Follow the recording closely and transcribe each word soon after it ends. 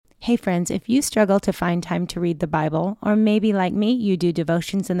Hey friends, if you struggle to find time to read the Bible, or maybe like me, you do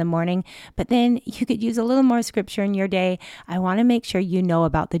devotions in the morning, but then you could use a little more scripture in your day, I want to make sure you know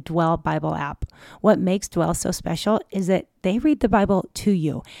about the Dwell Bible app. What makes Dwell so special is that they read the Bible to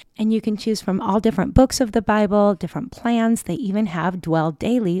you, and you can choose from all different books of the Bible, different plans. They even have Dwell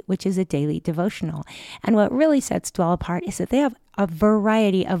Daily, which is a daily devotional. And what really sets Dwell apart is that they have a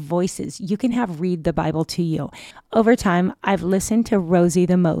variety of voices you can have read the Bible to you. Over time, I've listened to Rosie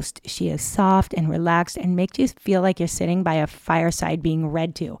the most. She is soft and relaxed and makes you feel like you're sitting by a fireside being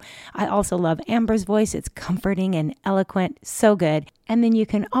read to. I also love Amber's voice. It's comforting and eloquent, so good. And then you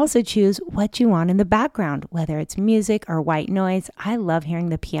can also choose what you want in the background, whether it's music or white noise. I love hearing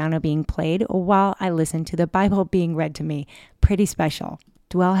the piano being played while I listen to the Bible being read to me. Pretty special.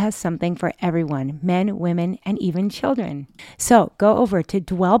 Dwell has something for everyone, men, women, and even children. So go over to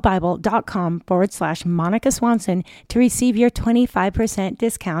dwellbible.com/Monica Swanson to receive your 25%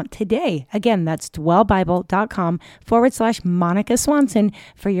 discount today. Again, that's dwellbible.com/Monica Swanson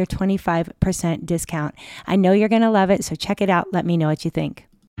for your 25% discount. I know you're going to love it, so check it out. Let me know what you think.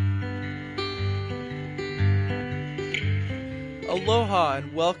 Aloha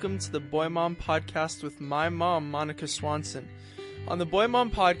and welcome to the Boy Mom Podcast with my mom, Monica Swanson. On the Boy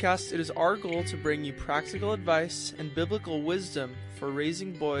Mom Podcast, it is our goal to bring you practical advice and biblical wisdom for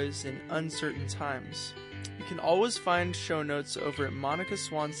raising boys in uncertain times. You can always find show notes over at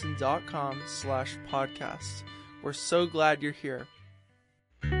monicaswanson.com/podcast. We're so glad you're here.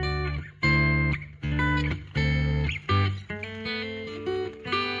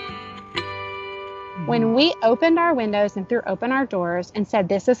 When we opened our windows and threw open our doors and said,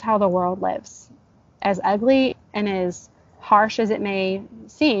 this is how the world lives, as ugly and as harsh as it may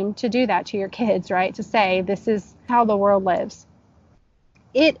seem to do that to your kids, right? To say, this is how the world lives.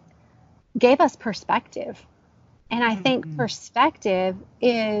 It gave us perspective. And I think perspective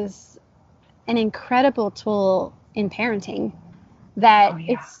is an incredible tool in parenting that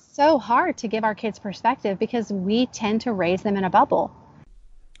it's so hard to give our kids perspective because we tend to raise them in a bubble.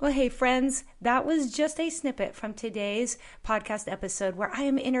 Well, hey, friends, that was just a snippet from today's podcast episode where I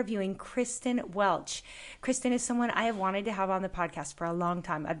am interviewing Kristen Welch. Kristen is someone I have wanted to have on the podcast for a long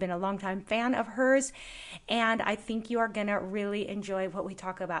time. I've been a longtime fan of hers, and I think you are going to really enjoy what we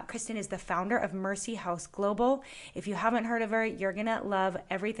talk about. Kristen is the founder of Mercy House Global. If you haven't heard of her, you're going to love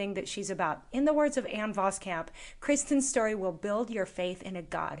everything that she's about. In the words of Ann Voskamp, Kristen's story will build your faith in a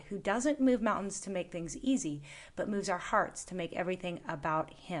God who doesn't move mountains to make things easy, but moves our hearts to make everything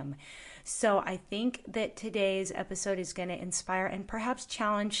about Him. So I think that today's episode is going to inspire and perhaps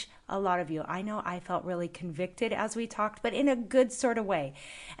challenge a lot of you. I know I felt really convicted as we talked, but in a good sort of way.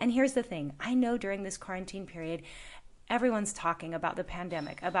 And here's the thing. I know during this quarantine period, everyone's talking about the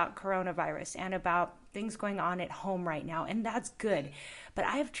pandemic, about coronavirus, and about things going on at home right now, and that's good. But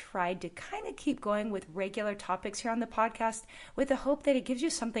I have tried to kind of keep going with regular topics here on the podcast with the hope that it gives you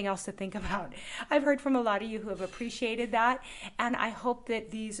something else to think about. I've heard from a lot of you who have appreciated that, and I hope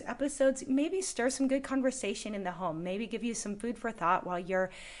that these episodes maybe stir some good conversation in the home, maybe give you some food for thought while you're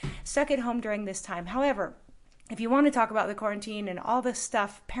stuck at home during this time. However, if you want to talk about the quarantine and all the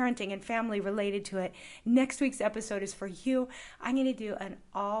stuff, parenting and family related to it, next week's episode is for you. I'm going to do an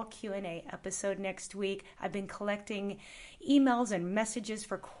all Q&A episode next week. I've been collecting emails and messages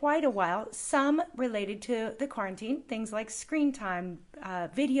for quite a while, some related to the quarantine, things like screen time,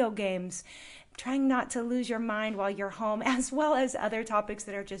 video games, trying not to lose your mind while you're home, as well as other topics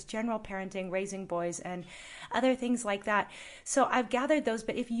that are just general parenting, raising boys, and other things like that. So I've gathered those,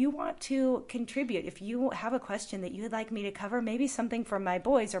 but if you want to contribute, if you have a question that you would like me to cover, maybe something for my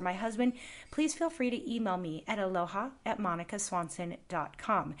boys or my husband, please feel free to email me at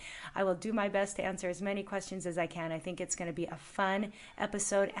aloha@monicaswanson.com. I will do my best to answer as many questions as I can. I think it's going to be a fun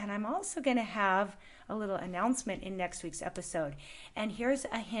episode, and I'm also going to have a little announcement in next week's episode. And here's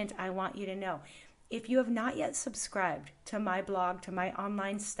a hint I want you to know. If you have not yet subscribed to my blog, to my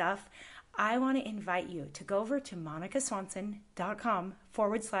online stuff, I want to invite you to go over to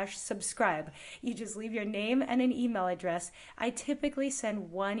monicaswanson.com/subscribe. You just leave your name and an email address. I typically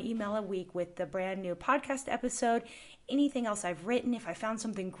send one email a week with the brand new podcast episode, anything else I've written. If I found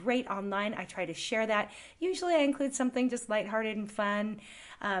something great online, I try to share that. Usually I include something just lighthearted and fun,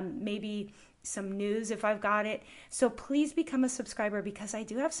 maybe some news if I've got it. So please become a subscriber because I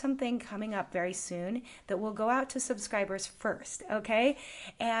do have something coming up very soon that will go out to subscribers first, okay?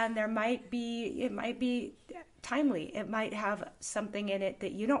 And it might be timely. It might have something in it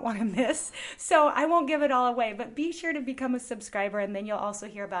that you don't want to miss. So I won't give it all away, but be sure to become a subscriber and then you'll also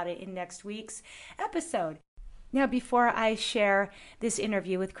hear about it in next week's episode. Now, before I share this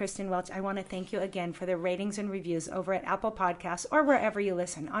interview with Kristen Welch, I want to thank you again for the ratings and reviews over at Apple Podcasts or wherever you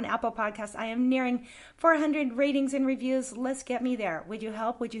listen. On Apple Podcasts, I am nearing 400 ratings and reviews. Let's get me there. Would you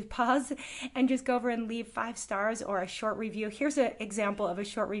help? Would you pause and just go over and leave 5 stars or a short review? Here's an example of a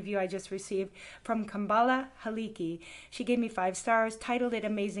short review I just received from Kambala Haliki. She gave me 5 stars, titled it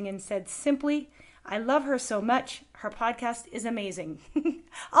Amazing, and said simply, "I love her so much. Her podcast is amazing."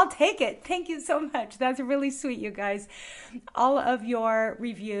 I'll take it. Thank you so much. That's really sweet, you guys. All of your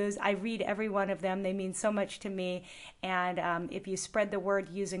reviews, I read every one of them. They mean so much to me. And if you spread the word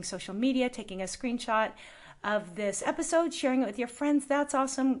using social media, taking a screenshot of this episode, sharing it with your friends, that's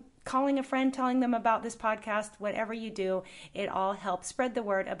awesome. Calling a friend, telling them about this podcast, whatever you do, it all helps spread the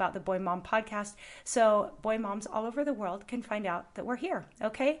word about the Boy Mom podcast so boy moms all over the world can find out that we're here,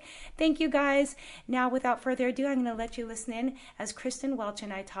 okay? Thank you, guys. Now, without further ado, I'm going to let you listen in as Kristen Welch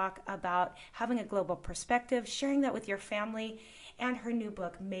and I talk about having a global perspective, sharing that with your family, and her new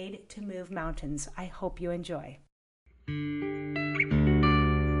book, Made to Move Mountains. I hope you enjoy.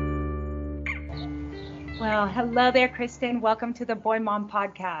 Well, hello there, Kristen. Welcome to the Boy Mom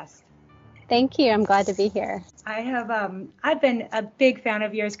podcast. Thank you. I'm glad to be here. I've been a big fan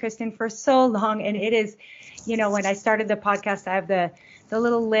of yours, Kristen, for so long. And it is, when I started the podcast, I have the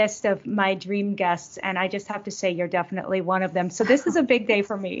little list of my dream guests. And I just have to say, you're definitely one of them. So this is a big day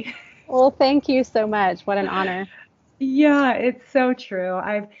for me. Well, thank you so much. What an honor. Yeah, it's so true.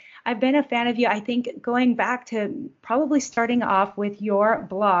 I've been a fan of you, I think, going back to probably starting off with your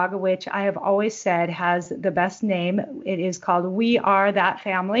blog, which I have always said has the best name. It is called We Are That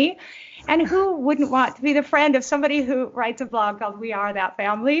Family. And who wouldn't want to be the friend of somebody who writes a blog called We Are That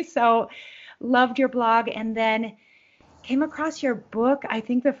Family? So loved your blog, and then came across your book. I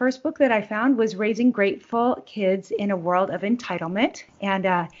think the first book that I found was Raising Grateful Kids in a World of Entitlement.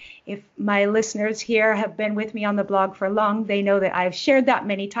 And if my listeners here have been with me on the blog for long, they know that I've shared that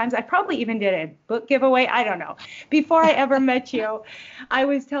many times. I probably even did a book giveaway. I don't know. Before I ever met you, I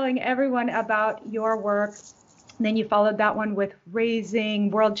was telling everyone about your work. And then you followed that one with Raising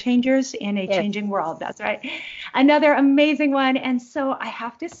World Changers in a Changing World. That's right. Another amazing one. And so I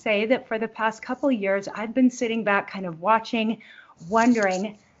have to say that for the past couple of years, I've been sitting back kind of watching,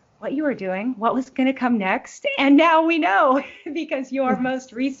 wondering what you were doing, what was going to come next. And now we know because your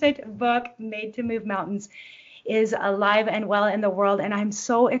most recent book, Made to Move Mountains, is alive and well in the world. And I'm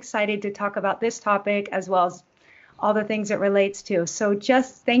so excited to talk about this topic as well as all the things it relates to. So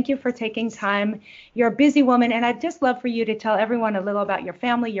just thank you for taking time. You're a busy woman, and I'd just love for you to tell everyone a little about your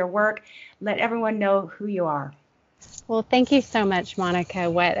family, your work, let everyone know who you are. Well, thank you so much, Monica.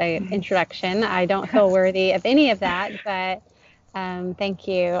 What an introduction. I don't feel worthy of any of that, but thank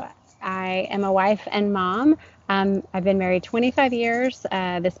you. I am a wife and mom. I've been married 25 years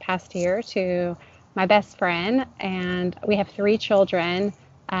this past year to my best friend, and we have 3 children.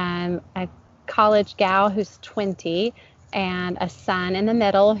 A college gal who's 20 and a son in the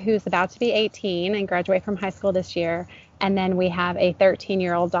middle who's about to be 18 and graduate from high school this year. And then we have a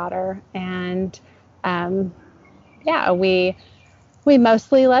 13-year-old daughter. And we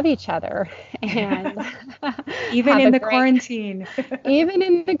mostly love each other. And even in the quarantine. Even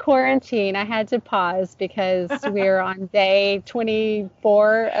in the quarantine, I had to pause because we're on day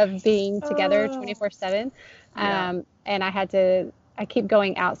 24 of being together 24/7. And I keep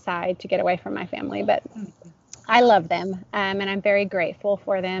going outside to get away from my family, but I love them, and I'm very grateful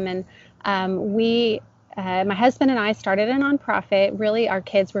for them. And my husband and I started a nonprofit. Really, our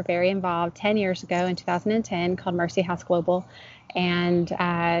kids were very involved 10 years ago in 2010 called Mercy House Global. And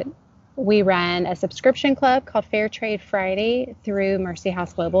we run a subscription club called Fair Trade Friday through Mercy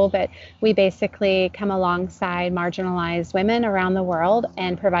House Global. But we basically come alongside marginalized women around the world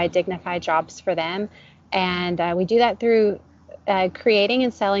and provide dignified jobs for them. And we do that through creating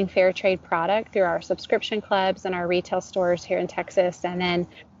and selling fair trade product through our subscription clubs and our retail stores here in Texas. And then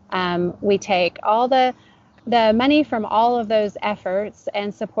we take all the money from all of those efforts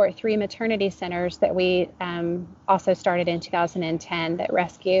and support 3 maternity centers that we also started in 2010 that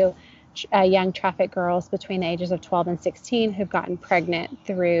rescue young trafficked girls between the ages of 12 and 16 who've gotten pregnant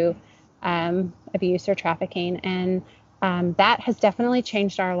through abuse or trafficking. And that has definitely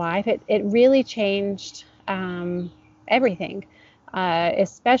changed our life. It really changed everything,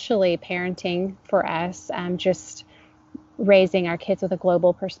 especially parenting for us, just raising our kids with a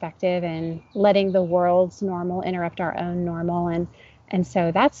global perspective and letting the world's normal interrupt our own normal. And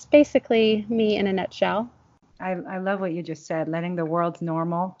so that's basically me in a nutshell. I love what you just said, letting the world's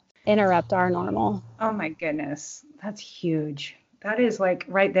normal interrupt our normal. Oh my goodness, that's huge. That is like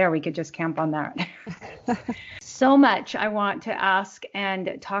right there. We could just camp on that. So much I want to ask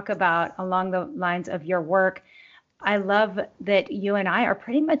and talk about along the lines of your work. I love that you and I are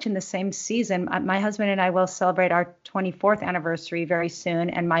pretty much in the same season. My husband and I will celebrate our 24th anniversary very soon,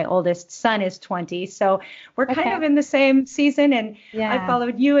 and my oldest son is 20. So we're kind of Okay. in the same season. And I Yeah.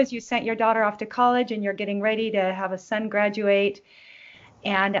 followed you as you sent your daughter off to college, and you're getting ready to have a son graduate.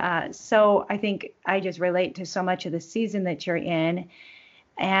 And so I think I just relate to so much of the season that you're in.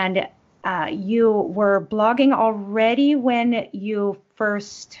 And you were blogging already when you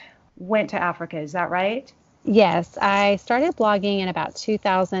first went to Africa. Is that right? Yes, I started blogging in about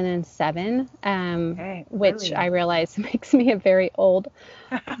 2007, Okay, which I early. realize makes me a very old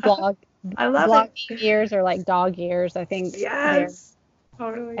blog. I love it. Blogging years are like dog years. I think they're Yes,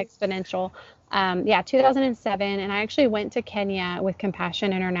 totally. exponential. Yeah, 2007, and I actually went to Kenya with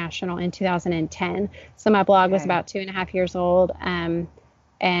Compassion International in 2010. So my blog was Okay. about 2.5 years old.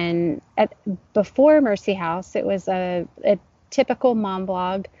 And before Mercy House, it was a typical mom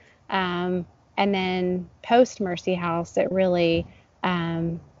blog. And then post Mercy House, it really,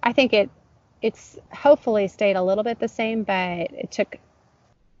 I think it's hopefully stayed a little bit the same, but it took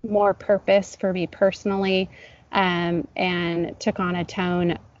more purpose for me personally, and took on a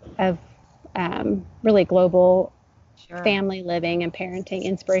tone of really global Sure. family living and parenting,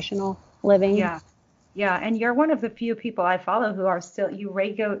 inspirational living. Yeah. Yeah. And you're one of the few people I follow who are still,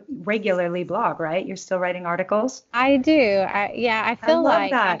 regularly blog, right? You're still writing articles. I do. Yeah, I I feel love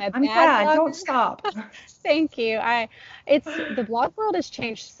like I'm that. a I'm bad glad. Don't blogger. stop. Thank you. It's the blog world has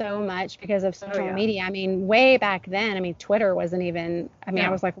changed so much because of Oh, social yeah. media. I mean, way back then, I mean, Twitter wasn't even, I mean, I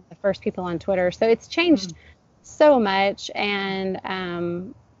No. was like one of the first people on Twitter. So it's changed Mm, so much,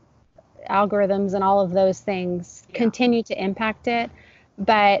 and algorithms and all of those things yeah. continue to impact it.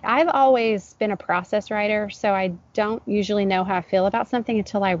 But I've always been a process writer, so I don't usually know how I feel about something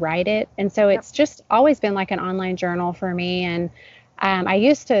until I write it. And so Yep. it's just always been like an online journal for me. And I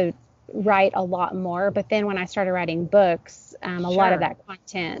used to write a lot more, but then when I started writing books, a lot of Sure. that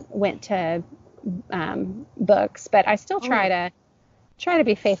content went to books. But I still Totally. try to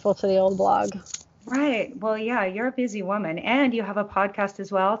be faithful to the old blog. Right. Well, yeah, you're a busy woman and you have a podcast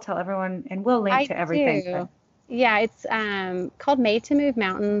as well. Tell everyone, and we'll link I to everything, but do. Yeah, it's called Made to Move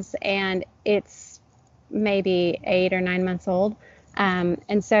Mountains, and it's maybe 8 or 9 months old.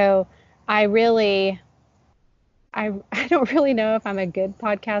 And so I really, I don't really know if I'm a good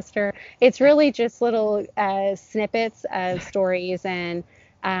podcaster. It's really just little snippets of stories, and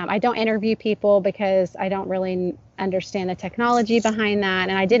I don't interview people because I don't really understand the technology behind that,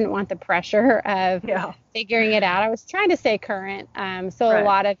 and I didn't want the pressure of yeah. figuring it out. I was trying to stay current, so a Right.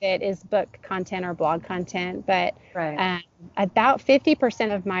 lot of it is book content or blog content, but Right. um, about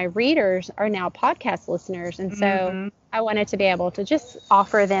 50% of my readers are now podcast listeners, and so Hmm. I wanted to be able to just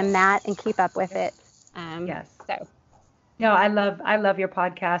offer them that and keep up with it. Yes. So. No, I love your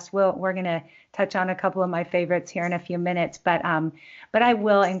podcast. We're gonna touch on a couple of my favorites here in a few minutes, but I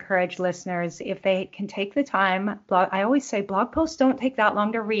will encourage listeners if they can take the time. I always say blog posts don't take that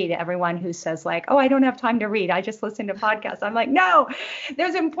long to read. Everyone who says like, "Oh, I don't have time to read. I just listen to podcasts." I'm like, "No,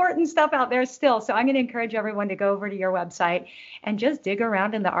 there's important stuff out there still." So I'm gonna encourage everyone to go over to your website and just dig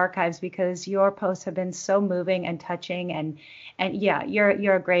around in the archives because your posts have been so moving and touching and yeah,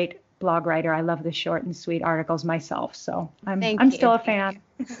 you're a great blog writer. I love the short and sweet articles myself, so I'm Thank you. still a Thank fan.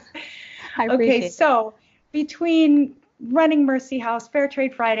 you. I Okay, appreciate it. so between running Mercy House, Fair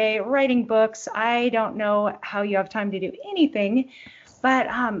Trade Friday, writing books, I don't know how you have time to do anything, but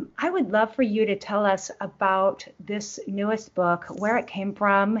I would love for you to tell us about this newest book, where it came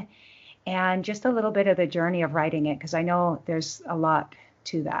from, and just a little bit of the journey of writing it, because I know there's a lot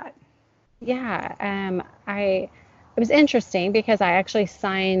to that. Yeah, it was interesting because I actually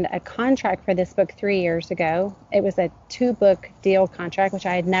signed a contract for this book 3 years ago. It was a two-book deal contract, which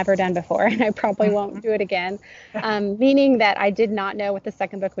I had never done before, and I probably won't Mhm. do it again. Meaning that I did not know what the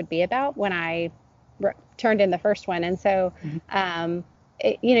second book would be about when I turned in the first one, and so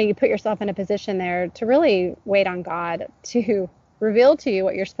you put yourself in a position there to really wait on God to reveal to you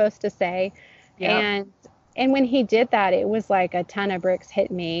what you're supposed to say, Yep. and when he did that, it was like a ton of bricks hit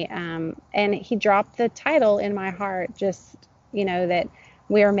me. And he dropped the title in my heart, just, that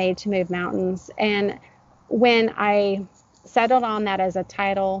we are made to move mountains. And when I settled on that as a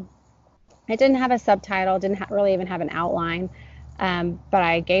title, it didn't have a subtitle, didn't really even have an outline. But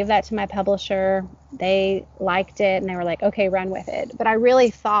I gave that to my publisher. They liked it and they were like, okay, run with it. But I really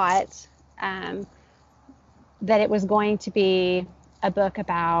thought um, that it was going to be a book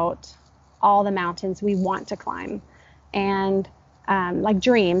about all the mountains we want to climb and like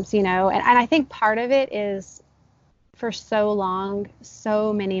dreams, and I think part of it is for so long,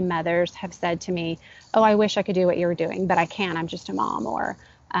 so many mothers have said to me, oh, I wish I could do what you were doing, but I can't. I'm just a mom. Or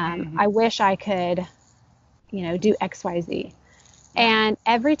Mhm. I wish I could, do XYZ. And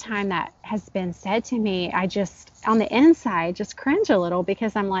every time that has been said to me, I just, on the inside, just cringe a little,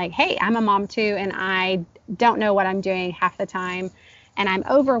 because I'm like, hey, I'm a mom too, and I don't know what I'm doing half the time, and I'm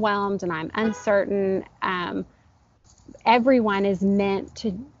overwhelmed and I'm uncertain. Everyone is meant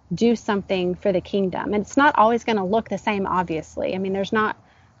to do something for the kingdom. And it's not always going to look the same, obviously. I mean, there's not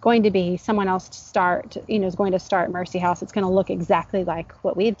going to be someone else is going to start Mercy House. It's going to look exactly like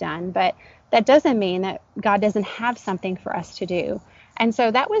what we've done. But that doesn't mean that God doesn't have something for us to do. And so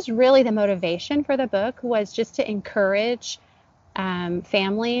that was really the motivation for the book, was just to encourage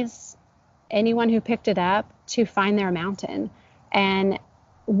families, anyone who picked it up, to find their mountain. And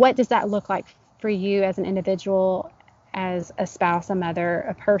what does that look like for you as an individual, as a spouse, a mother,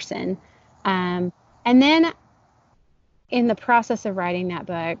 a person? And then in the process of writing that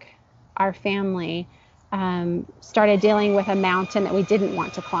book, our family started dealing with a mountain that we didn't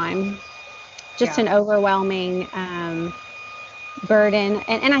want to climb, just an overwhelming burden.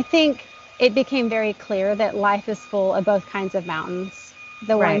 And I think it became very clear that life is full of both kinds of mountains,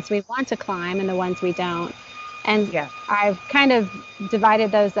 the ones we want to climb and the ones we don't. And I've kind of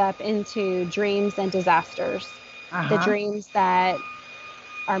divided those up into dreams and disasters. The dreams that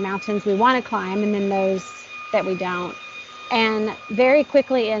are mountains we want to climb, and then those that we don't. And very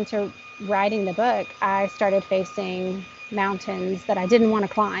quickly into writing the book, I started facing mountains that I didn't want to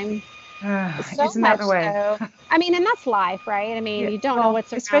climb. Isn't that the way? So, I mean, and that's life, right? I mean, you don't know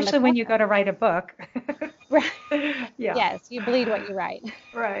what's around especially when you go to write a book. Right. Yes, you bleed what you write.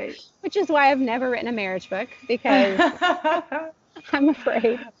 Right. Which is why I've never written a marriage book, because I'm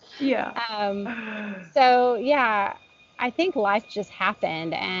afraid. Yeah. So yeah, I think life just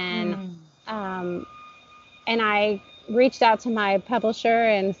happened, and I reached out to my publisher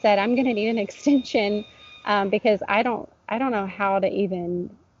and said, I'm going to need an extension, because I don't know how to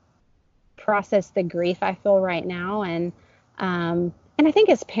even process the grief I feel right now. And I think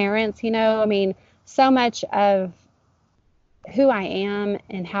as parents, I mean, so much of who I am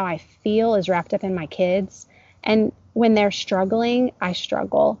and how I feel is wrapped up in my kids. And when they're struggling, I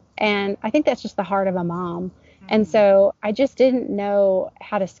struggle. And I think that's just the heart of a mom. And so I just didn't know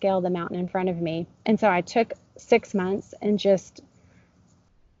how to scale the mountain in front of me. And so I took 6 months and just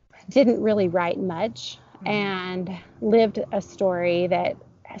didn't really write much, and lived a story that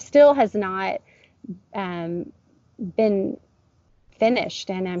still has not been finished.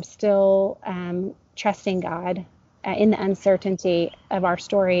 And I'm still trusting God in the uncertainty of our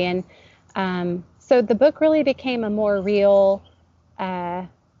story. And so the book really became a more real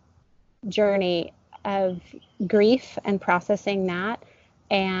journey of grief and processing that,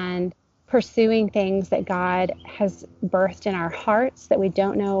 and pursuing things that God has birthed in our hearts that we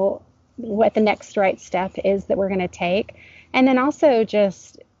don't know what the next right step is that we're going to take. And then also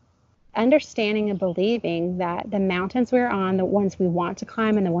just understanding and believing that the mountains we're on, the ones we want to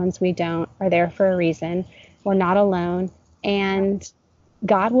climb and the ones we don't, are there for a reason. We're not alone, and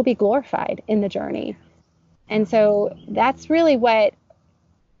God will be glorified in the journey. And so that's really what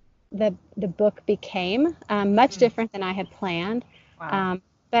the book became, much different than I had planned. Wow.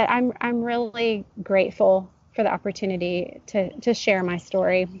 But I'm really grateful for the opportunity to share my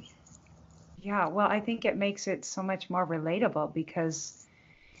story. Yeah, well, I think it makes it so much more relatable, because,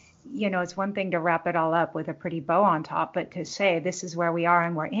 it's one thing to wrap it all up with a pretty bow on top, but to say this is where we are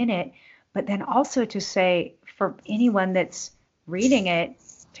and we're in it, but then also to say for anyone that's reading it,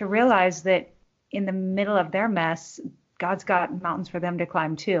 to realize that in the middle of their mess, God's got mountains for them to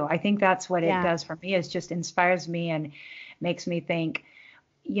climb too. I think that's what it does for me, is just inspires me and makes me think,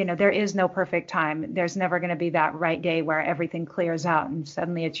 there is no perfect time. There's never going to be that right day where everything clears out and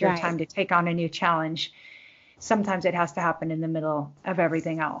suddenly it's your time to take on a new challenge. Sometimes it has to happen in the middle of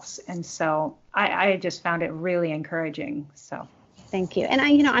everything else. And so I just found it really encouraging. So thank you. And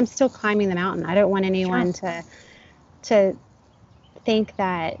I'm still climbing the mountain. I don't want anyone to think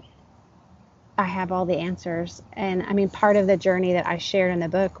that I have all the answers. And I mean, part of the journey that I shared in the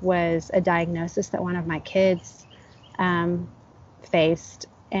book was a diagnosis that one of my kids faced,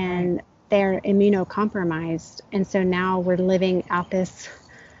 and they're immunocompromised. And so now we're living out this,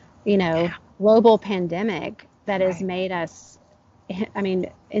 global pandemic that has made us, I mean,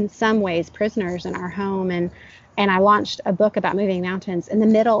 in some ways prisoners in our home. And I launched a book about moving mountains in the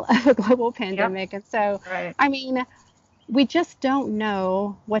middle of a global pandemic. And so, I mean, we just don't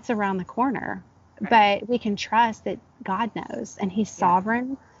know what's around the corner, but we can trust that God knows, and He's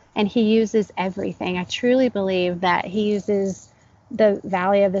sovereign, and He uses everything. I truly believe that He uses the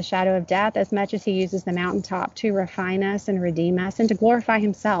valley of the shadow of death as much as He uses the mountaintop to refine us and redeem us and to glorify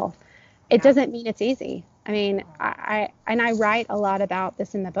Himself. It doesn't mean it's easy. I mean, I write a lot about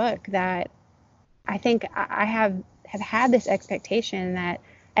this in the book, that I think I have had this expectation that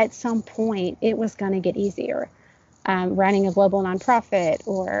at some point it was going to get easier. Running a global nonprofit,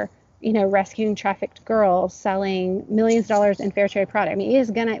 or rescuing trafficked girls, selling millions of dollars in fair trade product. I mean,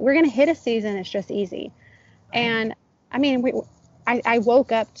 we're gonna hit a season that's just easy. And I mean, I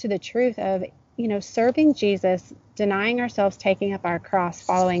woke up to the truth of, serving Jesus, denying ourselves, taking up our cross,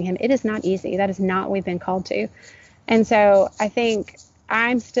 following him. It is not easy. That is not what we've been called to. And so I think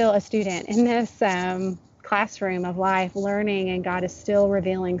I'm still a student in this classroom of life, learning, and God is still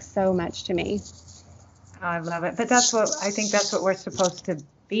revealing so much to me. I love it. But that's what we're supposed to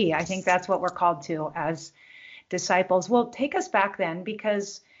be. I think that's what we're called to as disciples. Well, take us back then,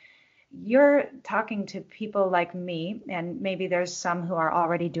 because you're talking to people like me, and maybe there's some who are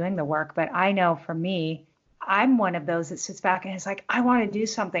already doing the work, but I know for me, I'm one of those that sits back and is like, I want to do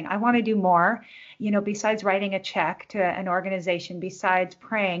something. I want to do more, besides writing a check to an organization, besides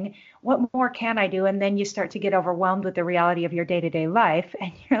praying, what more can I do? And then you start to get overwhelmed with the reality of your day-to-day life.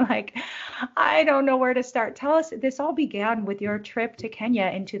 And you're like, I don't know where to start. Tell us, this all began with your trip to Kenya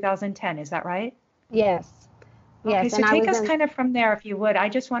in 2010. Is that right? Yes. Okay, Yes. so And I take was us in, kind of from there, if you would. I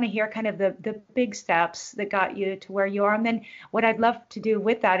just want to hear kind of the big steps that got you to where you are. And then what I'd love to do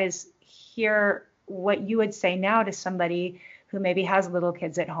with that is hear what you would say now to somebody who maybe has little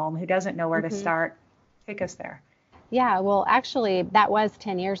kids at home, who doesn't know where to mhm. start. Take us there. Yeah, well, actually, that was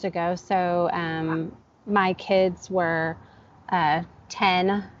 10 years ago. So my kids were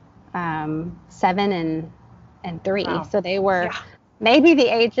 10, 7, and 3. Wow. So they were Yeah. maybe the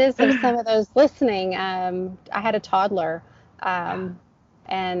ages of some of those listening. I had a toddler um,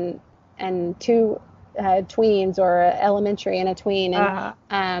 and two tweens, or a elementary and a tween. And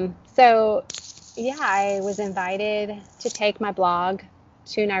Uh, so, yeah, I was invited to take my blog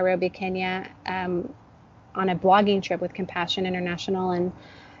to Nairobi, Kenya, on a blogging trip with Compassion International. And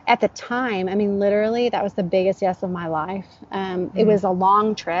at the time, I mean, literally, that was the biggest yes of my life. It mm, was a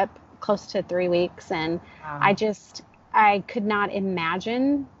long trip, close to 3 weeks. And I wow. just, I could not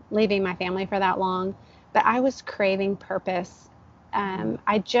imagine leaving my family for that long, but I was craving purpose. Mm,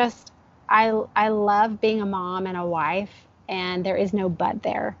 I just, I love being a mom and a wife, and there is no but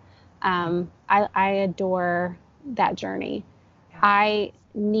there. I adore that journey. yeah. I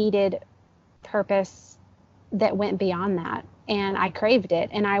needed purpose that went beyond that. And I craved it,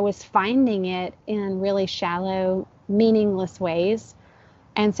 and I was finding it in really shallow, meaningless ways.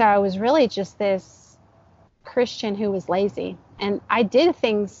 And so I was really just this Christian who was lazy. And I did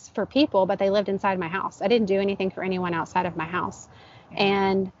things for people, but they lived inside my house. I didn't do anything for anyone outside of my house.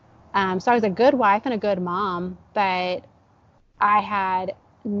 Yeah. And so I was a good wife and a good mom, but I had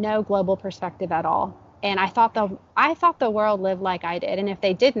no global perspective at all. And I thought the world lived like I did. And if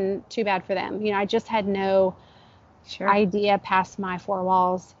they didn't, too bad for them. I just had no Sure. idea past my four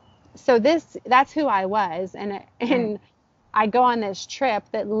walls. So that's who I was. And Right. and I go on this trip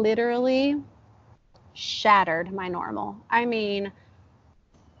that literally shattered my normal. I mean,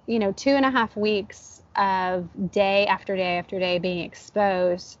 2.5 weeks of day after day after day being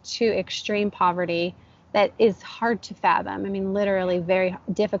exposed to extreme poverty that is hard to fathom. I mean, literally very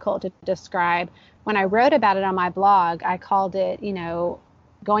difficult to describe. When I wrote about it on my blog, I called it,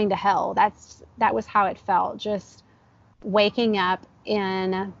 going to hell. That was how it felt. Just waking up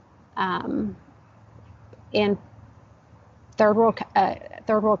um, in third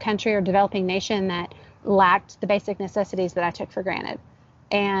world country or developing nation that lacked the basic necessities that I took for granted.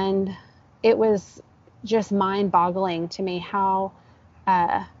 And it was just mind boggling to me how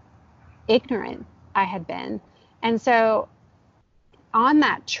ignorant I had been. And so on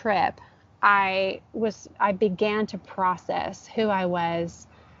that trip, I began to process who I was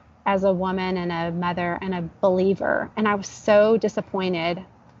as a woman and a mother and a believer. And I was so disappointed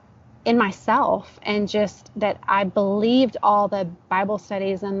in myself, and just that I believed all the Bible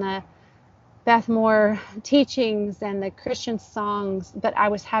studies and the Beth Moore teachings and the Christian songs, but I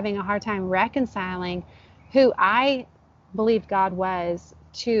was having a hard time reconciling who I believed God was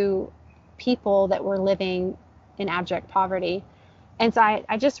to people that were living in abject poverty. And so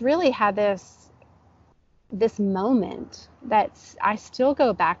I just really had this moment that I still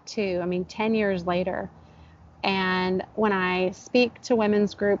go back to, I mean, 10 years later. And when I speak to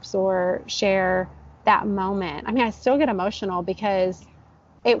women's groups or share that moment, I mean, I still get emotional because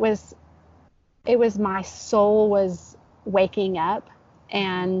it was my soul was waking up,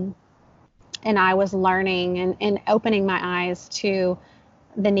 and I was learning and opening my eyes to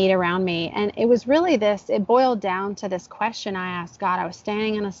the need around me. And it was really it boiled down to this question I asked God. I was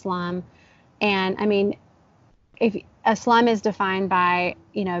standing in a slum, and I mean, if a slum is defined by,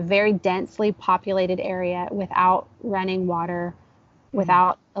 a very densely populated area without running water,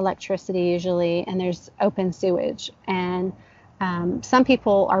 without electricity usually, and there's open sewage. And some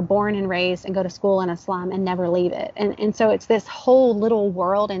people are born and raised and go to school in a slum and never leave it. And so it's this whole little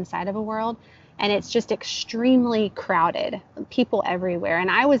world inside of a world, and it's just extremely crowded, people everywhere. And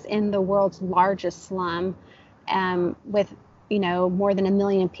I was in the world's largest slum with, more than 1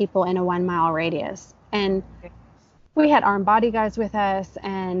 million people in a 1 mile radius. And we had armed bodyguards with us,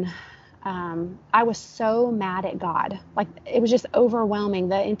 and I was so mad at God. Like, it was just overwhelming.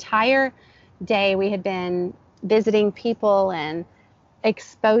 The entire day we had been visiting people and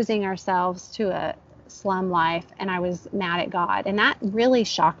exposing ourselves to a slum life, and I was mad at God. And that really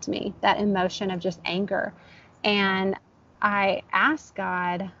shocked me, that emotion of just anger. And I asked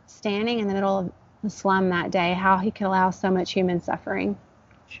God, standing in the middle of the slum that day, how he could allow so much human suffering.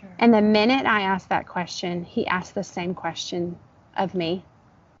 Sure. And the minute I asked that question, he asked the same question of me.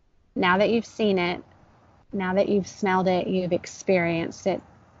 Now that you've seen it, now that you've smelled it, you've experienced it,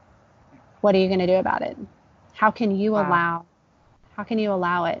 what are you going to do about it? How can you allow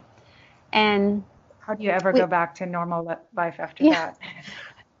it? And how do you ever go back to normal life after that?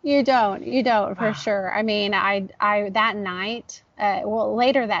 You don't for sure. I mean, I that night,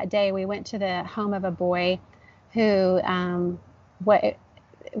 later that day, we went to the home of a boy who,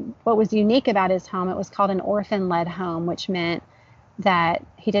 what was unique about his home, it was called an orphan-led home, which meant that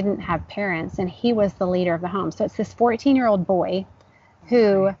he didn't have parents, and he was the leader of the home. So it's this 14-year-old boy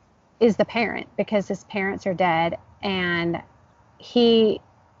who is the parent because his parents are dead, and he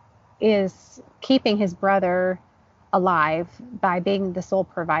is keeping his brother alive by being the sole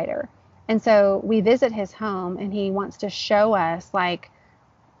provider. And so we visit his home, and he wants to show us, like,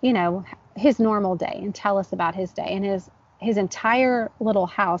 his normal day and tell us about his day. And his entire little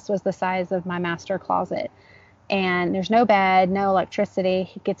house was the size of my master closet. And there's no bed, no electricity.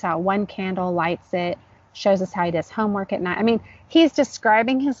 He gets out one candle, lights it, shows us how he does homework at night. I mean, he's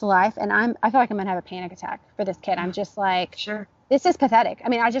describing his life, and I feel like I'm going to have a panic attack for this kid. I'm just like, sure, this is pathetic. I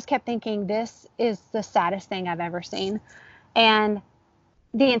mean, I just kept thinking, this is the saddest thing I've ever seen. And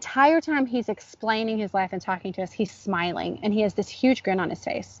the entire time he's explaining his life and talking to us, he's smiling, and he has this huge grin on his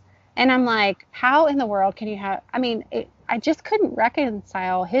face. And I'm like, how in the world can you have, I just couldn't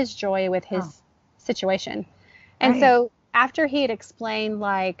reconcile his joy with his situation. And so after he had explained,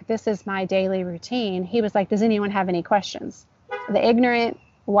 like, this is my daily routine, he was like, does anyone have any questions? The ignorant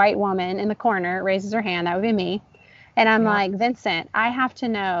white woman in the corner raises her hand. That would be me. And I'm like, Vincent, I have to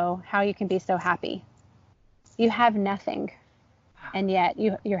know how you can be so happy. You have nothing, and yet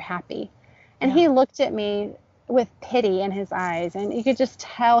you're happy. And he looked at me with pity in his eyes, and you could just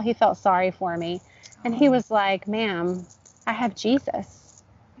tell he felt sorry for me. And he was like, ma'am, I have Jesus,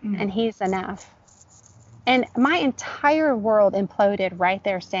 and he's enough. And my entire world imploded right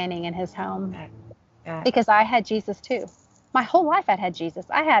there standing in his home because I had Jesus too. My whole life I'd had Jesus.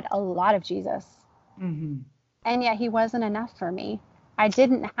 I had a lot of Jesus. Mm-hmm. And yet he wasn't enough for me. I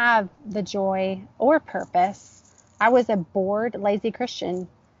didn't have the joy or purpose. I was a bored, lazy Christian.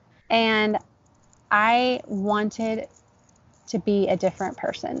 And I wanted to be a different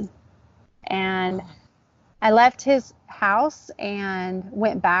person. And I left his house and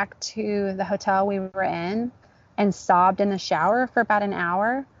went back to the hotel we were in and sobbed in the shower for about an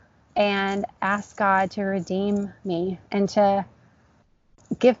hour and asked God to redeem me and to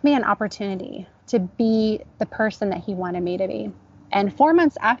give me an opportunity to be the person that he wanted me to be. And 4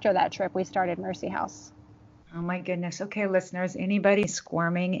 months after that trip, we started Mercy House. Oh my goodness. Okay, listeners, anybody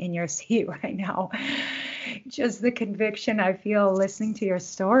squirming in your seat right now? Just the conviction I feel listening to your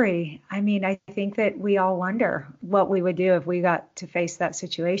story. I mean, I think that we all wonder what we would do if we got to face that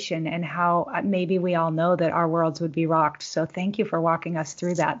situation, and how maybe we all know that our worlds would be rocked. So thank you for walking us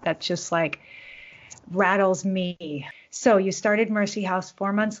through that. That just like rattles me. So you started Mercy House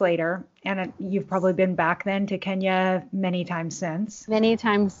 4 months later, and you've probably been back then to Kenya many times since. Many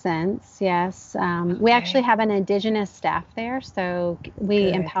times since, yes. We actually have an indigenous staff there, so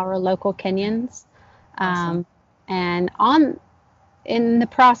we empower local Kenyans. Awesome. And in the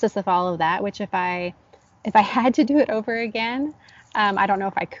process of all of that, which if I had to do it over again, I don't know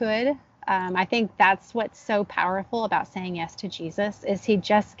if I could. I think that's what's so powerful about saying yes to Jesus is he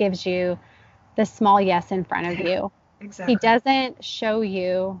just gives you the small yes in front of you. Exactly. He doesn't show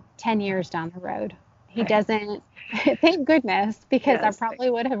you 10 years down the road. He doesn't, thank goodness, because I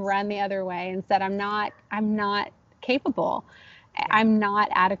probably would have run the other way and said, I'm not capable. I'm not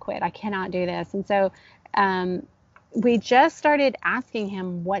adequate. I cannot do this. And so we just started asking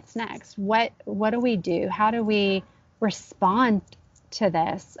him, what's next? What do we do? How do we respond to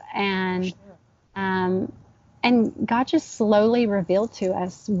this? And And God just slowly revealed to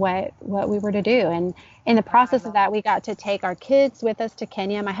us what we were to do. And in the process of that, we got to take our kids with us to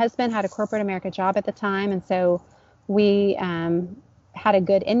Kenya. My husband had a corporate America job at the time, and so we had a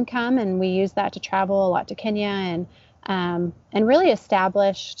good income, and we used that to travel a lot to Kenya and really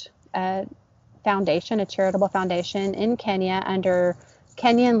established a foundation, a charitable foundation in Kenya under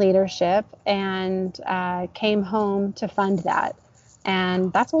Kenyan leadership, and came home to fund that.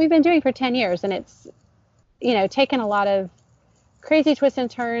 And that's what we've been doing for 10 years. And it's, taken a lot of crazy twists and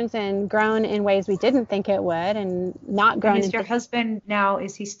turns and grown in ways we didn't think it would, and not grown. And is your husband now,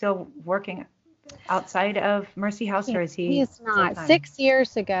 is he still working outside of Mercy House, or is he? He's not. full-time? 6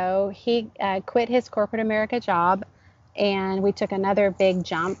 years ago, he quit his corporate America job, and we took another big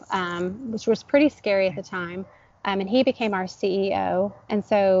jump, which was pretty scary at the time. And he became our CEO. And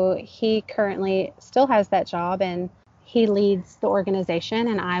so he currently still has that job, and he leads the organization,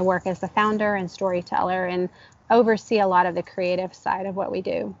 and I work as the founder and storyteller and oversee a lot of the creative side of what we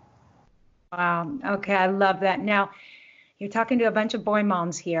do. Wow. Okay. I love that. Now, you're talking to a bunch of boy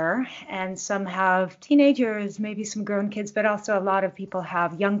moms here, and some have teenagers, maybe some grown kids, but also a lot of people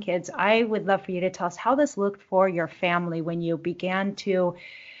have young kids. I would love for you to tell us how this looked for your family when you began to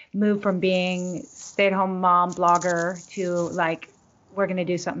move from being stay-at-home mom blogger to like, we're going to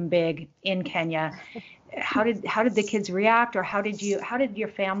do something big in Kenya. How did the kids react, or how did your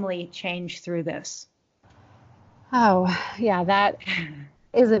family change through this? Oh, yeah, that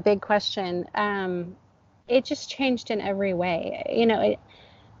is a big question. It just changed in every way.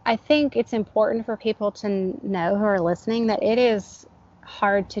 I think it's important for people to know who are listening that it is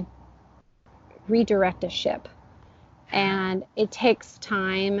hard to redirect a ship, and it takes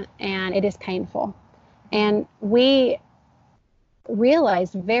time, and it is painful. And we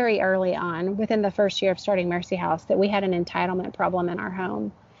realized very early on, within the first year of starting Mercy House, that we had an entitlement problem in our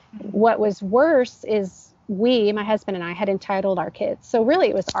home. What was worse is my husband and I, had entitled our kids. So really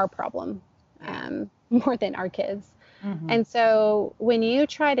it was our problem, more than our kids. Mm-hmm. And so when you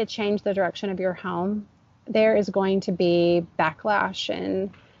try to change the direction of your home, there is going to be backlash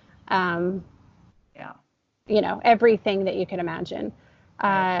and, everything that you can imagine.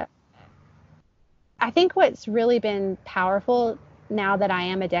 I think what's really been powerful now that I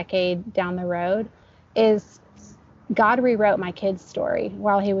am a decade down the road is God rewrote my kid's story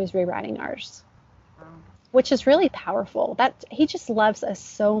while he was rewriting ours, which is really powerful. That he just loves us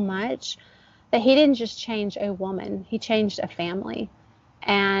so much that he didn't just change a woman, he changed a family.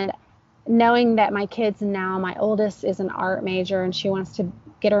 And knowing that my kids now, my oldest is an art major, and she wants to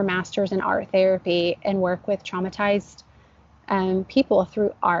get her master's in art therapy and work with traumatized people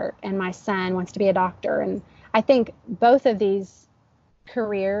through art. And my son wants to be a doctor. And I think both of these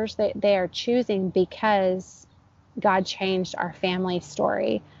careers that they are choosing because God changed our family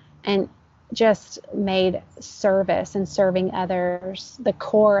story and just made service and serving others the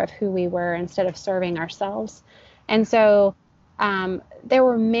core of who we were, instead of serving ourselves. And so there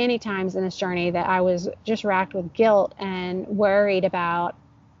were many times in this journey that I was just racked with guilt and worried about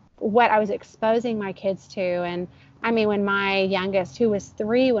what I was exposing my kids to. And I mean, when my youngest, who was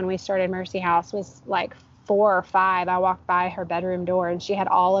 3 when we started Mercy House, was like 4 or 5, I walked by her bedroom door and she had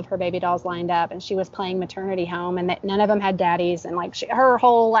all of her baby dolls lined up, and she was playing maternity home, and that none of them had daddies, and like her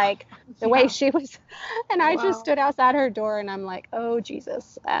whole, like the way she was, and I just stood outside her door, and I'm like, oh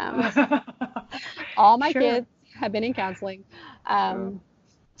Jesus, all my kids have been in counseling.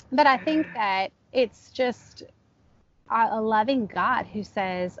 But I think that it's just a loving God who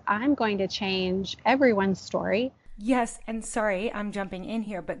says, I'm going to change everyone's story. Yes, and sorry, I'm jumping in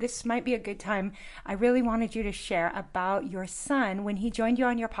here, but this might be a good time. I really wanted you to share about your son when he joined you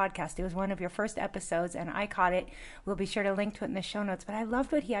on your podcast. It was one of your first episodes, and I caught it. We'll be sure to link to it in the show notes, but I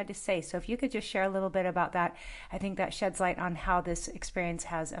loved what he had to say. So if you could just share a little bit about that, I think that sheds light on how this experience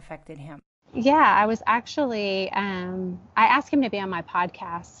has affected him. Yeah, I was actually, I asked him to be on my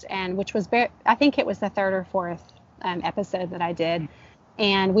podcast, and which was, I think it was the 3rd or 4th episode that I did.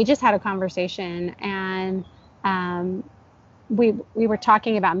 And we just had a conversation, and we were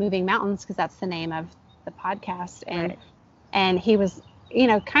talking about moving mountains, because that's the name of the podcast. And, and he was,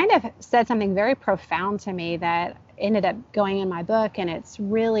 kind of said something very profound to me that ended up going in my book. And it's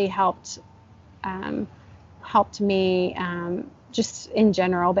really helped me, just in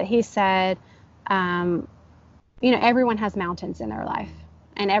general. But he said, everyone has mountains in their life,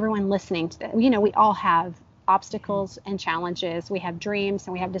 and everyone listening to that, we all have obstacles and challenges. We have dreams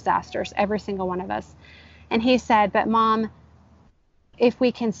and we have disasters, every single one of us. And he said, but Mom, if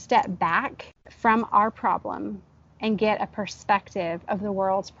we can step back from our problem and get a perspective of the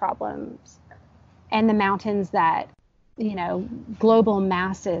world's problems and the mountains that, global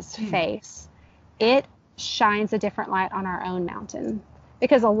masses face, it shines a different light on our own mountain.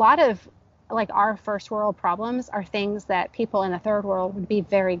 Because a lot of like our first world problems are things that people in the third world would be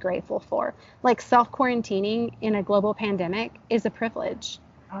very grateful for. Like self-quarantining in a global pandemic is a privilege.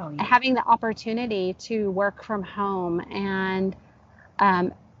 Oh, yeah. Having the opportunity to work from home and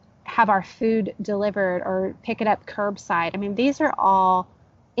um, have our food delivered or pick it up curbside. I mean, these are all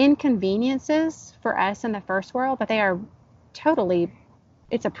inconveniences for us in the first world, but they are totally,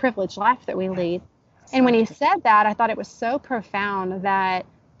 it's a privileged life that we lead. And when he said that, I thought it was so profound that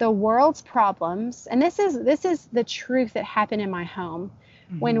the world's problems, and this is the truth that happened in my home.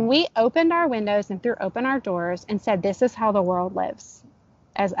 When we opened our windows and threw open our doors and said, this is how the world lives,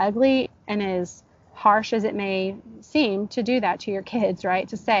 as ugly and as harsh as it may seem to do that to your kids, right?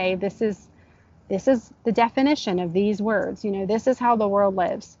 To say, this is the definition of these words, this is how the world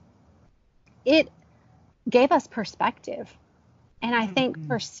lives. It gave us perspective. And I think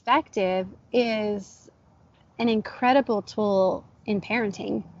perspective is an incredible tool in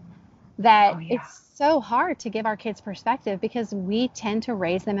parenting that it's so hard to give our kids perspective because we tend to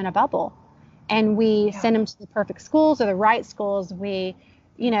raise them in a bubble and we send them to the perfect schools or the right schools. We,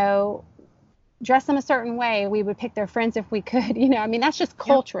 dress them a certain way. We would pick their friends if we could, I mean, that's just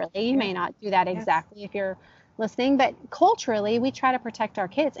culturally. You may not do that exactly if you're listening, but culturally we try to protect our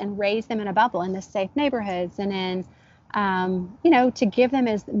kids and raise them in a bubble in the safe neighborhoods and in, to give them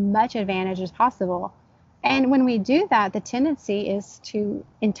as much advantage as possible. And when we do that, the tendency is to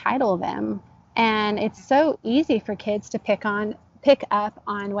entitle them. And it's so easy for kids to pick up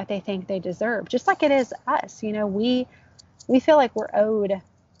on what they think they deserve, just like it is us. We feel like we're owed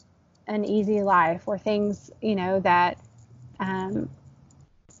an easy life or things, that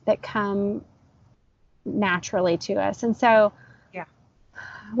come naturally to us. And so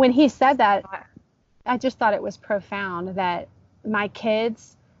when he said that, I just thought it was profound that my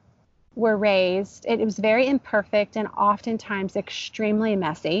kids were raised. It was very imperfect and oftentimes extremely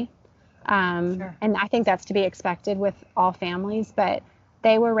messy. And I think that's to be expected with all families, but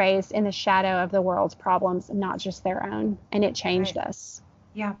they were raised in the shadow of the world's problems, not just their own. And it changed us.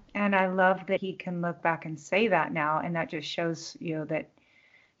 Yeah. And I love that he can look back and say that now. And that just shows you that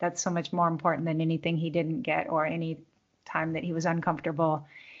that's so much more important than anything he didn't get or any time that he was uncomfortable.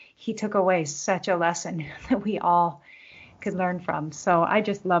 He took away such a lesson that we all could learn from. So I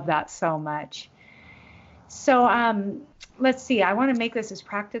just love that so much. So let's see. I want to make this as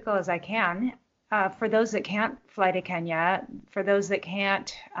practical as I can. For those that can't fly to Kenya, for those that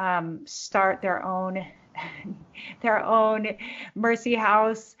can't start their own Mercy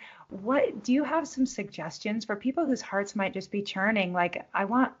House, what do you have some suggestions for people whose hearts might just be churning? Like, I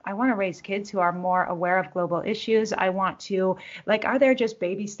want to raise kids who are more aware of global issues. I want to, are there just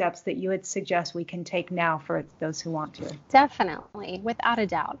baby steps that you would suggest we can take now for those who want to? Definitely, without a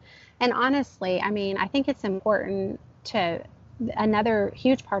doubt. And honestly, I mean, I think it's important another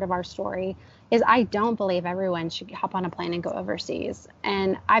huge part of our story is I don't believe everyone should hop on a plane and go overseas.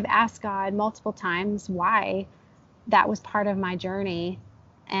 And I've asked God multiple times why that was part of my journey.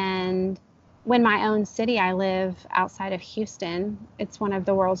 And when my own city, I live outside of Houston. It's one of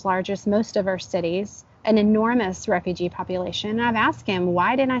the world's largest, most diverse cities, an enormous refugee population. And I've asked him,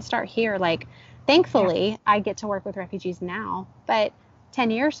 why didn't I start here? Thankfully, I get to work with refugees now. But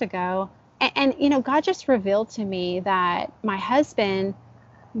 10 years ago, and God just revealed to me that my husband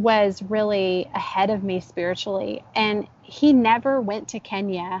was really ahead of me spiritually. And he never went to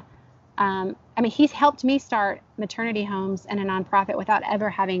Kenya. He's helped me start maternity homes and a nonprofit without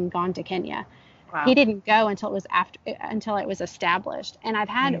ever having gone to Kenya. Wow. He didn't go until it was established. And I've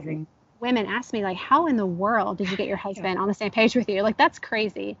had women ask me, how in the world did you get your husband on the same page with you? That's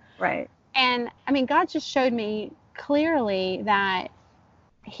crazy. Right. And God just showed me clearly that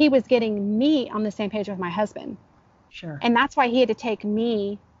he was getting me on the same page with my husband. Sure. And that's why he had to take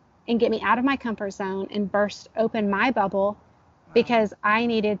me and get me out of my comfort zone and burst open my bubble, because I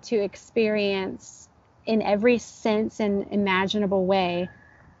needed to experience in every sense and imaginable way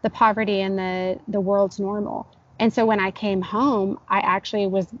the poverty and the world's normal. And so when I came home, I actually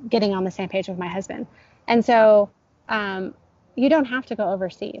was getting on the same page with my husband. And so you don't have to go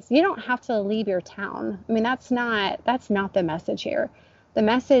overseas. You don't have to leave your town. I mean, that's not the message here. The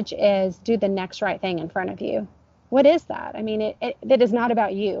message is do the next right thing in front of you. What is that? I mean, it is not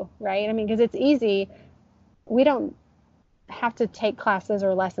about you, right? I mean, because it's easy. We don't have to take classes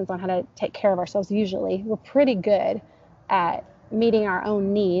or lessons on how to take care of ourselves. Usually we're pretty good at meeting our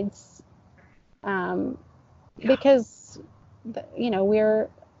own needs because, we're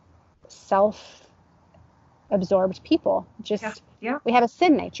self-absorbed people. We have a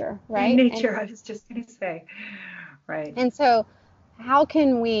sin nature, right? I was just going to say, right. And so how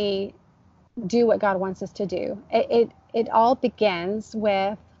can we do what God wants us to do. It all begins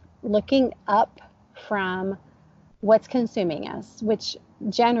with looking up from what's consuming us, which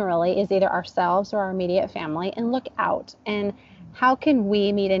generally is either ourselves or our immediate family, and look out. And how can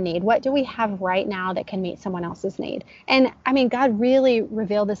we meet a need? What do we have right now that can meet someone else's need? And I mean, God really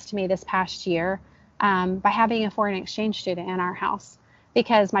revealed this to me this past year by having a foreign exchange student in our house,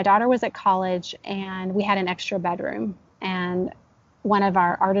 because my daughter was at college and we had an extra bedroom. And one of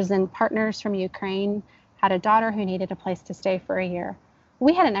our artisan partners from Ukraine had a daughter who needed a place to stay for a year.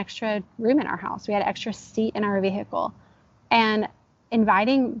 We had an extra room in our house. We had an extra seat in our vehicle. And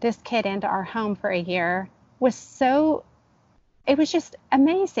inviting this kid into our home for a year it was just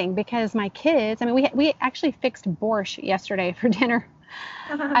amazing, because my kids, I mean, we actually fixed borscht yesterday for dinner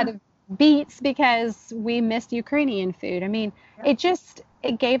out of beets because we missed Ukrainian food. I mean,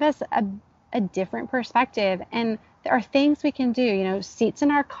 it gave us a different perspective. And there are things we can do, seats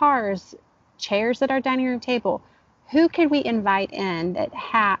in our cars, chairs at our dining room table. Who can we invite in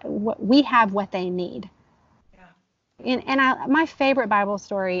that we have what they need? Yeah. And my favorite Bible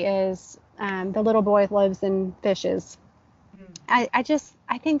story is the little boy with loaves and fishes. I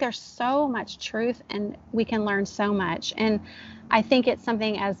think there's so much truth, and we can learn so much. And I think it's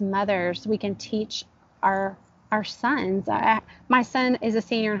something as mothers we can teach our sons. My son is a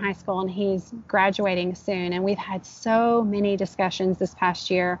senior in high school and he's graduating soon. And we've had so many discussions this past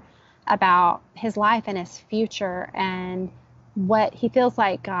year about his life and his future and what he feels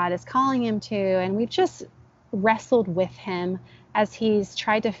like God is calling him to. And we've just wrestled with him as he's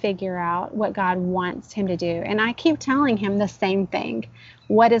tried to figure out what God wants him to do. And I keep telling him the same thing.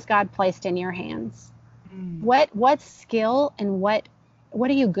 What has God placed in your hands? What skill and what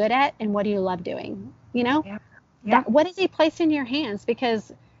are you good at and what do you love doing? What has he placed in your hands?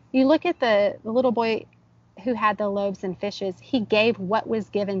 Because you look at the little boy who had the loaves and fishes, he gave what was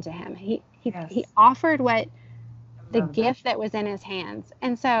given to him. He offered the gift that was in his hands.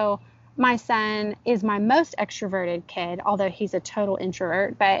 And so my son is my most extroverted kid, although he's a total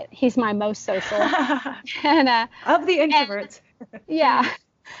introvert, but he's my most social. And of the introverts. Yeah.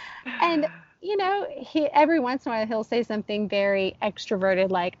 And he every once in a while he'll say something very extroverted,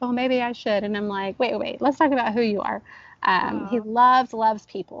 like, "Oh, maybe I should." And I'm like, wait, let's talk about who you are. He loves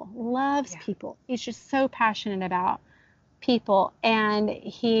people, people. He's just so passionate about people, and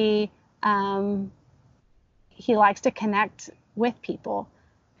he likes to connect with people,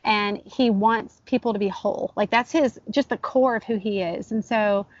 and he wants people to be whole. Like that's just the core of who he is. And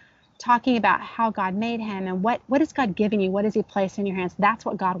so talking about how God made him and what has God given you? What has he placed in your hands? That's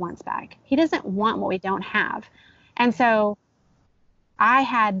what God wants back. He doesn't want what we don't have. And so I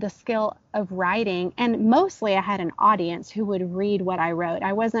had the skill of writing, and mostly I had an audience who would read what I wrote.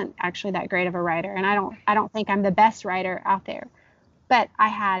 I wasn't actually that great of a writer, and I don't think I'm the best writer out there, but I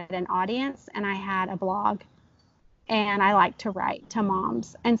had an audience and I had a blog, and I like to write to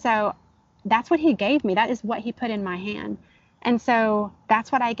moms. And so that's what he gave me. That is what he put in my hand. And so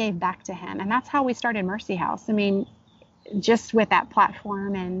that's what I gave back to him. And that's how we started Mercy House. I mean, just with that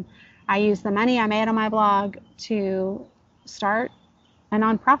platform. And I used the money I made on my blog to start a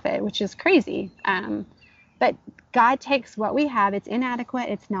nonprofit, which is crazy. But God takes what we have. It's inadequate.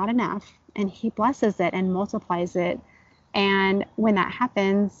 It's not enough. And he blesses it and multiplies it. And when that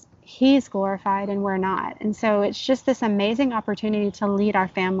happens, he's glorified and we're not. And so it's just this amazing opportunity to lead our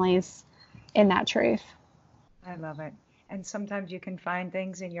families in that truth. I love it. And sometimes you can find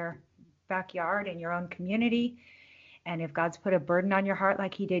things in your backyard, in your own community. And if God's put a burden on your heart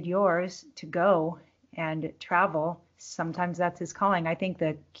like he did yours to go and travel, sometimes that's his calling. I think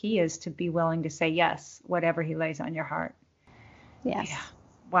the key is to be willing to say yes, whatever he lays on your heart. Yes. Yeah.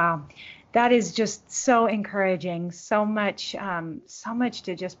 Wow. That is just so encouraging. So much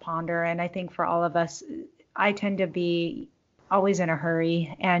to just ponder. And I think for all of us, I tend to be always in a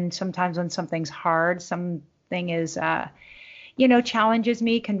hurry. And sometimes when something's hard, something is, challenges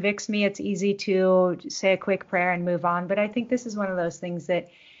me, convicts me, it's easy to say a quick prayer and move on. But I think this is one of those things that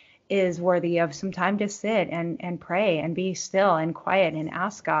is worthy of some time to sit and pray and be still and quiet and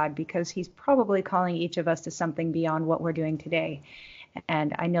ask God, because he's probably calling each of us to something beyond what we're doing today.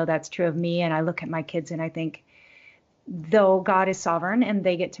 And I know that's true of me. And I look at my kids and I think, though God is sovereign and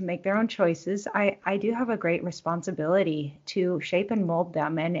they get to make their own choices, I do have a great responsibility to shape and mold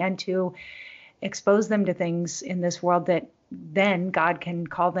them and to expose them to things in this world that then God can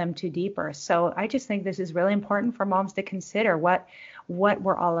call them to deeper. So I just think this is really important for moms to consider what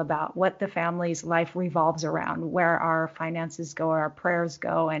we're all about, what the family's life revolves around, where our finances go, our prayers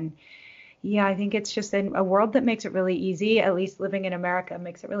go. And, Yeah, I think it's just a world that makes it really easy, at least living in America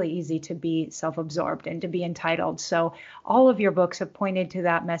makes it really easy to be self-absorbed and to be entitled. So all of your books have pointed to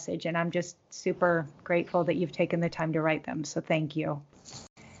that message, and I'm just super grateful that you've taken the time to write them. So thank you.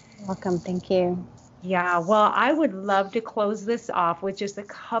 Welcome. Thank you. Yeah, well, I would love to close this off with just a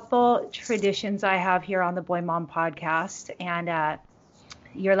couple traditions I have here on the Boy Mom podcast. And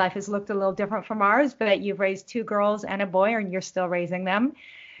your life has looked a little different from ours, but you've raised two girls and a boy, and you're still raising them.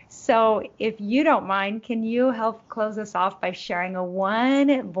 So if you don't mind, can you help close us off by sharing a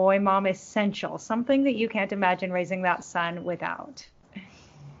one boy mom essential, something that you can't imagine raising that son without?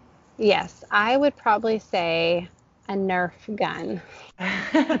 Yes, I would probably say a Nerf gun.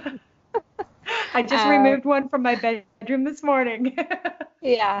 I just Uh, removed one from my bedroom this morning.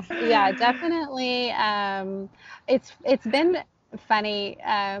 yeah, definitely. It's been funny,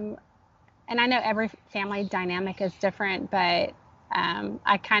 and I know every family dynamic is different, but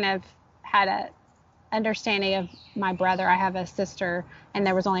I kind of had a understanding of my brother. I have a sister, and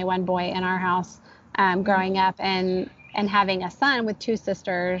there was only one boy in our house growing up, and having a son with two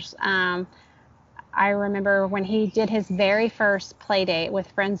sisters. I remember when he did his very first play date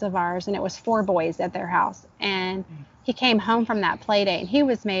with friends of ours, and it was four boys at their house. And he came home from that play date, and he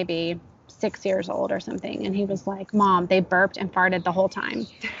was maybe 6 years old or something. And he was like, "Mom, they burped and farted the whole time."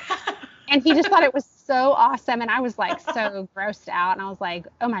 And he just thought it was so awesome. And I was like so grossed out. And I was like,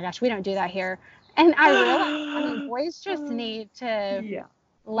 "Oh my gosh, we don't do that here." And I realized, I mean, boys just need to Yeah.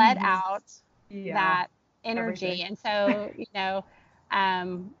 let out Yeah. that energy. Everything. And so,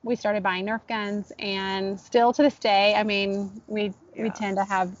 we started buying Nerf guns, and still to this day, I mean, we tend to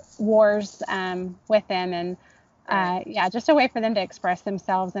have wars with them, and Right. just a way for them to express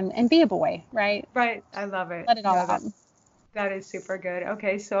themselves and be a boy, right? Right. I love it. Let it all No, out. that is super good.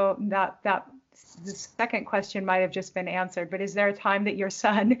 Okay, so that the second question might have just been answered, but is there a time that your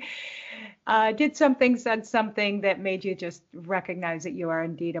son did something, said something that made you just recognize that you are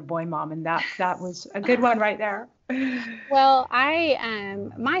indeed a boy mom? And that was a good one right there. Well,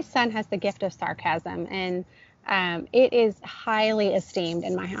 my son has the gift of sarcasm, and it is highly esteemed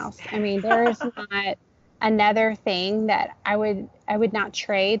in my house. I mean, there is not another thing that I would not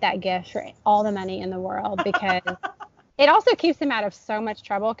trade that gift for all the money in the world, because it also keeps him out of so much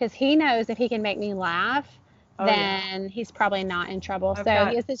trouble, because he knows if he can make me laugh, Oh yeah, then he's probably not in trouble. I've So he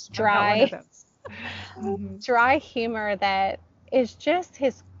got has this I've got one of dry, those. Hmm. dry humor that is just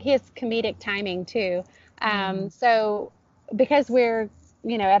his comedic timing too. So because we're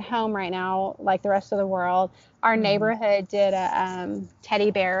at home right now, like the rest of the world, our Hmm. neighborhood did a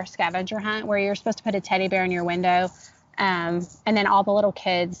teddy bear scavenger hunt where you're supposed to put a teddy bear in your window, and then all the little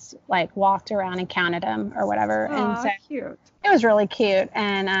kids like walked around and counted them or whatever. And Aw, so cute. it was really cute.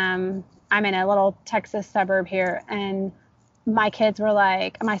 And I'm in a little Texas suburb here, and my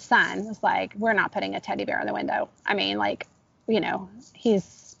son was like, "We're not putting a teddy bear in the window." I mean, like,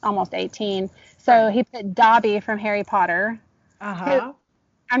 he's almost 18. So Right. he put Dobby from Harry Potter, who, Uh-huh.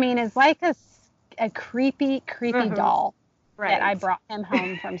 I mean, is like a creepy, creepy doll that I Right. brought him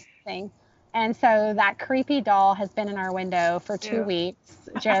home from something. And so that creepy doll has been in our window for two Ew. weeks,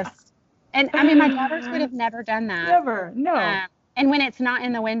 and I mean, my daughters would have never done that. Never. No. And when it's not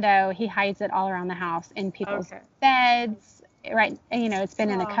in the window, he hides it all around the house, in people's Okay. beds, right? And, it's been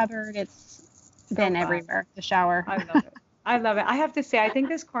in the Oh, cupboard. It's so been fun. everywhere, the shower. I love it. I love it. I have to say, I think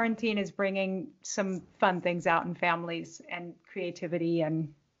this quarantine is bringing some fun things out in families and creativity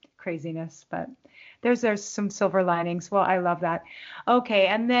and craziness, but there's some silver linings. Well, I love that. Okay,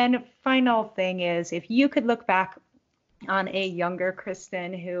 and then final thing is if you could look back on a younger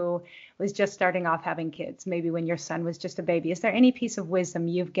Kristen who was just starting off having kids, maybe when your son was just a baby, is there any piece of wisdom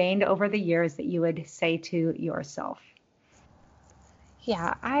you've gained over the years that you would say to yourself?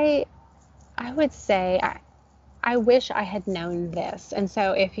 Yeah, I would say I wish I had known this. And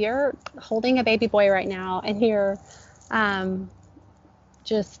so if you're holding a baby boy right now and you're um,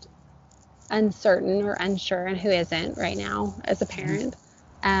 just uncertain or unsure, and who isn't right now as a parent,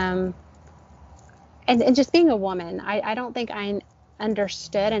 um, and just being a woman, I don't think I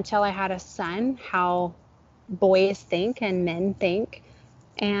understood until I had a son how boys think and men think.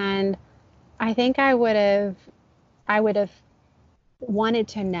 And I think I would have wanted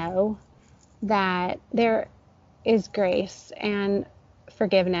to know that there is grace and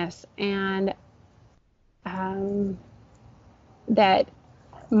forgiveness, and um, that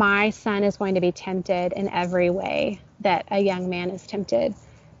my son is going to be tempted in every way that a young man is tempted.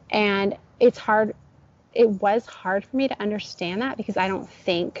 And it was hard for me to understand that, because I don't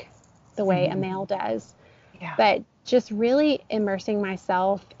think the way a Mhm. male does. Yeah. But just really immersing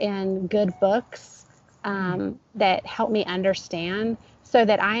myself in good books Mm. that help me understand so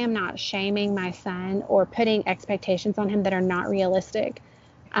that I am not shaming my son or putting expectations on him that are not realistic.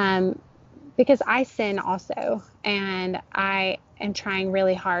 Because I sin also, and I am trying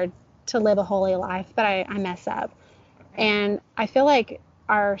really hard to live a holy life, but I mess up. And I feel like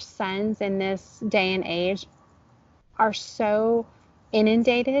our sons in this day and age are so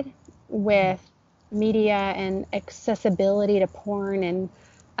inundated with media and accessibility to porn. And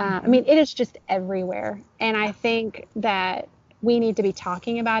I mean, it is just everywhere. And I think that we need to be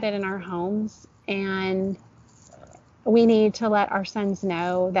talking about it in our homes, and we need to let our sons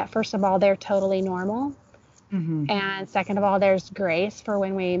know that, first of all, they're totally normal. And second of all, there's grace for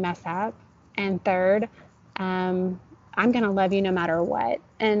when we mess up. And third, I'm going to love you no matter what.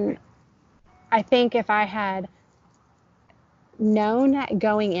 And I think if I had known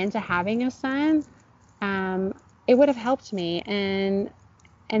going into having a son, it would have helped me.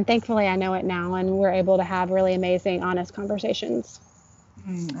 And thankfully I know it now, and we're able to have really amazing, honest conversations.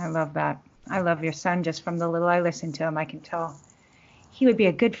 I love that. I love your son. Just from the little I listen to him, I can tell he would be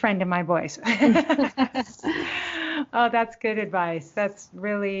a good friend to my boys. Oh, that's good advice. That's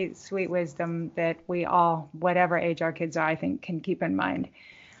really sweet wisdom that we all, whatever age our kids are, I think can keep in mind.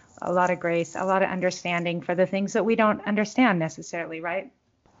 A lot of grace, a lot of understanding for the things that we don't understand necessarily, right?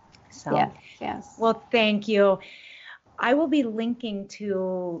 So, Yes. Well, thank you. I will be linking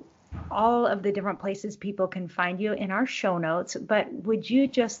to all of the different places people can find you in our show notes, but would you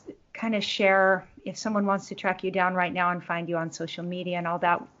just kind of share, if someone wants to track you down right now and find you on social media and all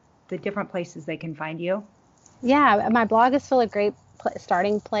that, the different places they can find you? Yeah, my blog is still a great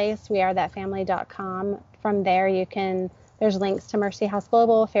starting place. WeAreThatFamily.com. From there, there's links to Mercy House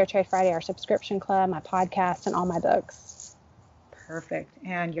Global, Fair Trade Friday, our subscription club, my podcast, and all my books. Perfect.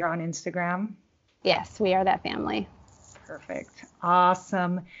 And you're on Instagram? Yes, We Are That Family. Perfect.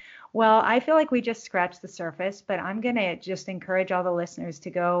 Awesome. Well, I feel like we just scratched the surface, but I'm going to just encourage all the listeners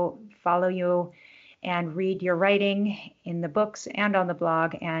to go follow you and read your writing in the books and on the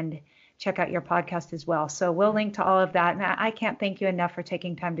blog, and check out your podcast as well. So we'll link to all of that. And I can't thank you enough for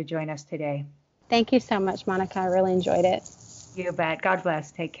taking time to join us today. Thank you so much, Monica. I really enjoyed it. You bet. God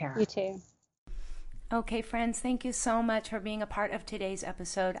bless. Take care. You too. Okay, friends, thank you so much for being a part of today's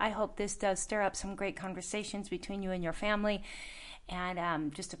episode. I hope this does stir up some great conversations between you and your family,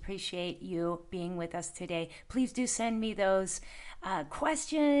 and just appreciate you being with us today. Please do send me those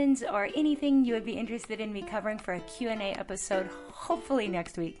questions or anything you would be interested in me covering for a Q&A episode, hopefully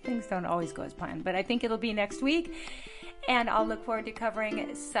next week. Things don't always go as planned, but I think it'll be next week, and I'll look forward to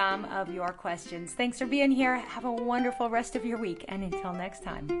covering some of your questions. Thanks for being here. Have a wonderful rest of your week, and until next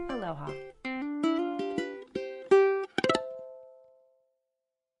time, aloha.